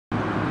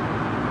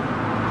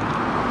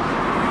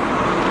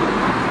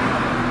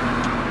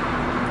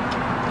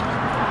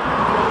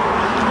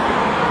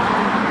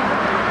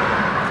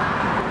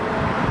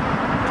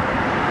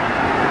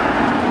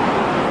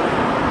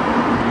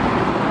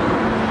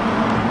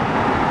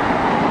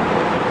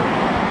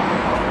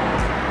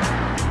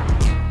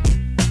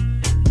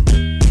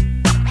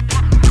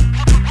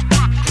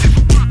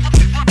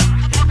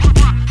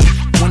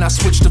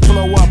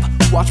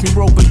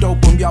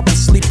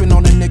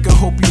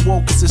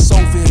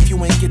If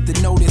you ain't get the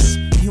notice,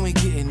 you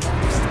ain't getting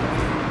noticed.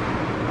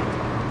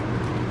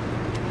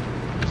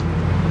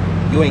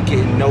 You ain't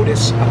getting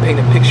noticed. I paint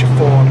a picture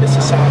for him. This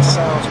is how it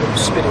sounds when you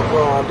spit it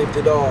raw. I lived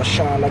it all.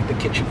 Shine like the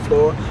kitchen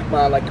floor.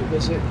 Mind like a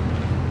wizard.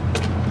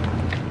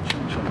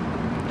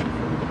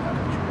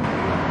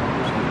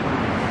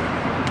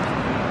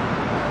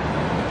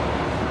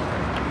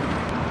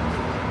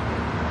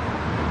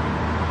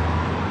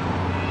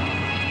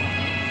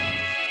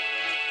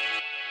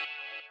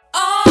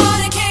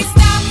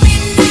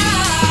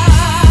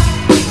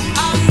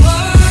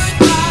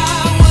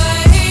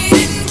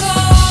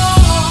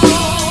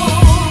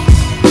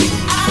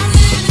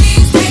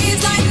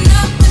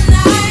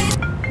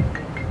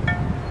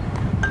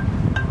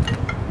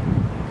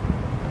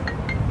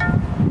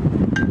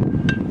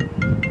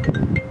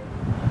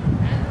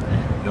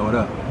 Yo, what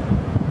up?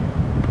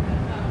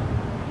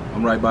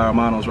 I'm right by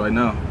Hermanos right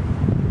now.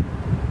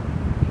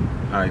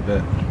 Alright,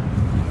 bet.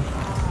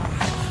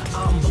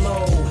 I'm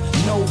blow,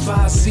 no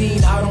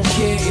Visine, I don't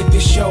care if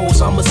it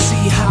shows. I'ma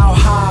see how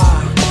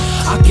high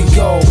I can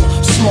go.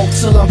 Smoke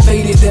till I'm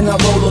faded, then I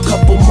roll a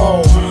couple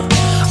more.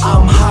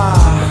 I'm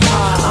high,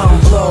 I'm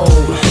blow,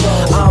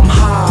 I'm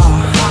high,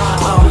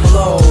 I'm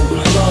blow,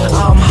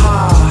 I'm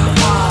high,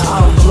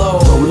 I'm blow,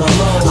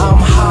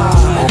 I'm high.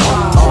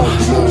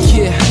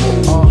 Yeah,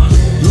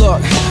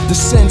 look, the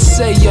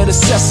sensei of the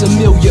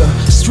Sesamilia.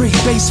 Straight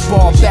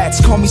baseball bats,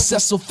 call me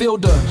Cecil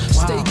Fielder.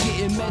 Stay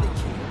getting medicated.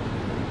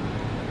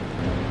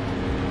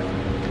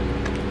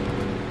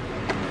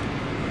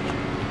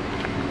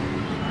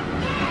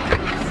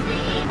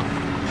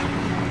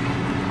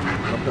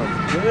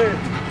 Good.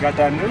 Got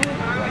that new?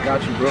 I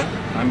got you, bro. I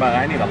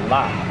need a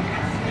lot.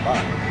 A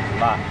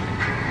lot.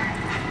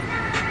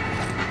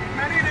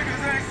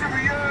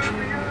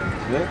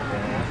 Good?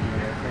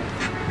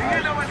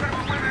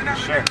 Yeah.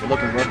 Sure. You're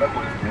looking real better. You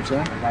know what I'm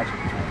saying? I got you.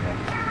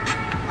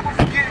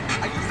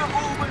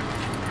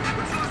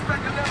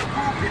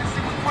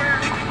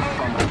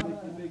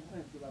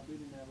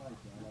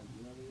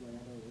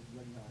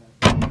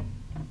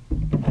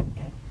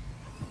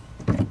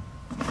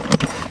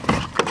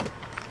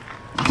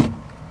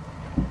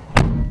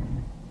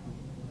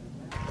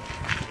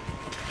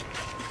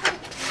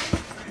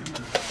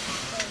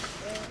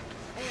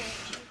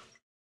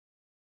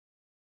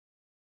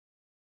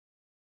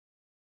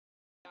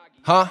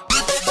 Huh?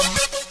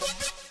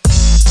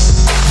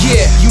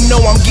 Yeah, you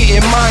know I'm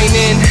getting mine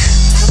in.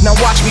 Now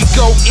watch me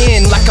go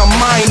in like I'm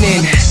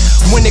mining.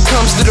 When it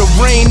comes to the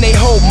rain, they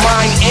hold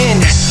mine in.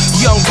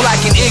 Young,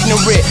 black, and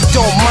ignorant,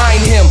 don't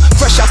mind him.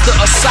 Fresh out the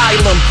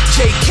asylum,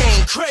 J.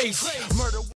 Kane crazy.